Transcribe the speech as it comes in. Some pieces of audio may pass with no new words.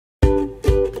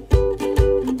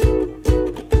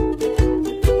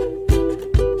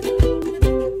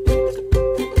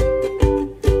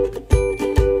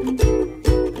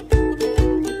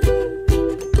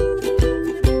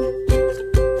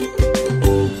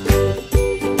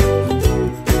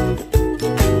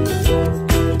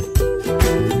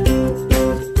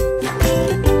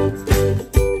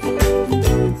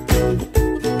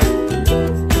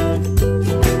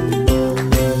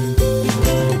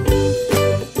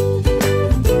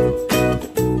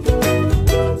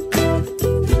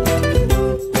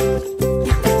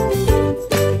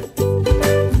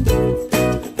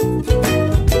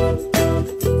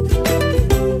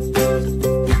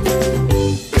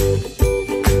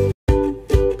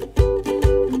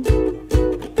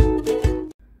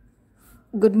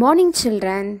Good morning,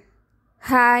 children.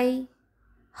 Hi,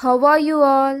 how are you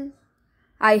all?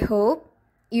 I hope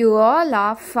you all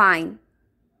are fine.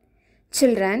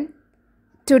 Children,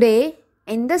 today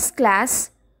in this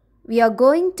class, we are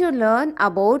going to learn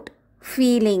about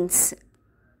feelings.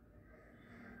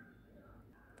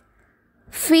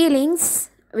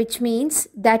 Feelings, which means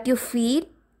that you feel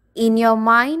in your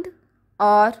mind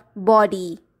or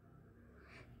body.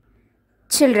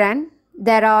 Children,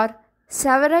 there are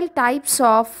several types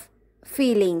of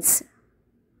feelings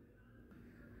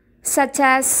such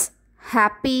as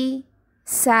happy,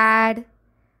 sad,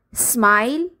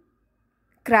 smile,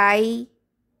 cry,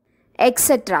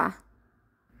 etc.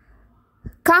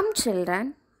 Come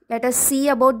children, let us see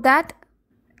about that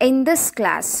in this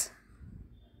class.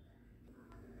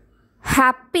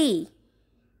 Happy.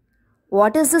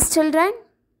 What is this, children?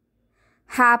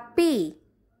 Happy.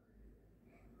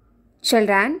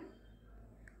 Children,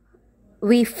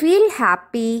 we feel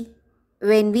happy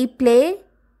when we play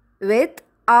with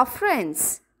our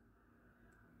friends.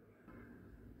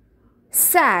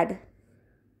 Sad.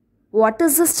 What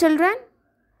is this, children?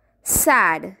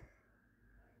 Sad.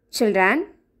 Children,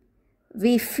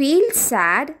 we feel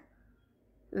sad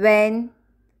when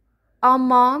our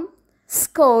mom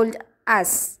scolds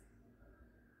us.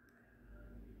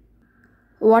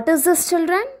 What is this,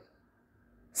 children?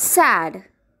 Sad.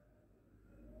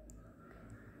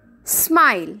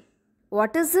 Smile.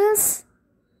 What is this?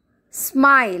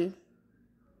 Smile.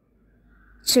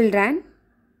 Children,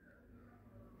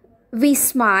 we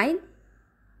smile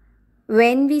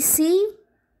when we see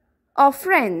our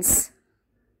friends.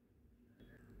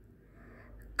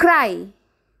 Cry.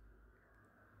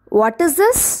 What is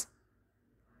this?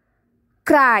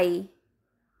 Cry.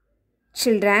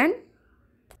 Children,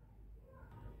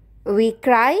 we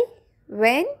cry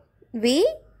when we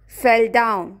fell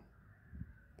down.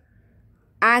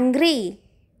 Angry.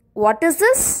 What is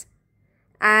this?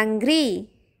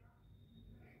 Angry.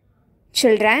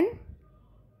 Children,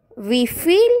 we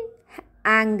feel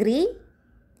angry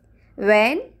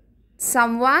when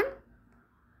someone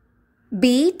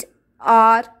beat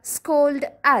or scold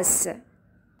us.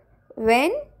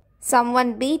 When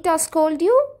someone beat or scold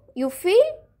you, you feel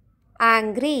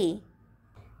angry.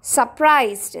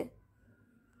 Surprised.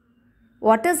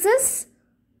 What is this?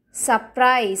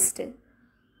 Surprised.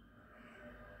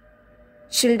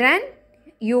 Children,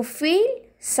 you feel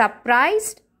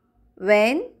surprised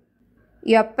when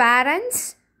your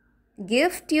parents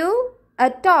gift you a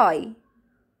toy.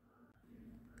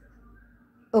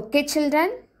 Okay,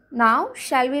 children, now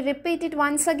shall we repeat it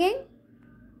once again?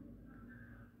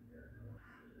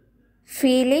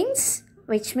 Feelings,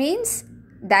 which means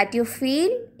that you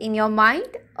feel in your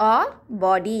mind or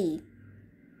body.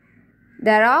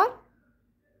 There are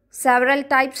several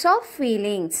types of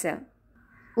feelings.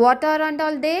 What are and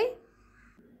all they?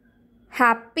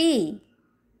 Happy,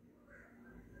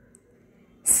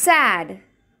 sad,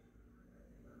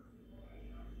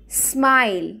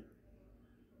 smile,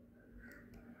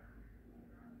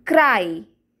 cry,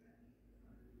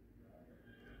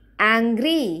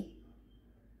 angry,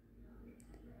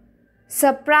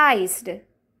 surprised.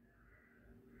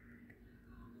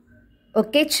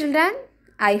 Okay, children,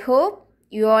 I hope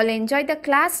you all enjoyed the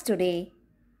class today.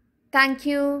 Thank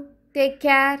you. Take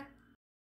care.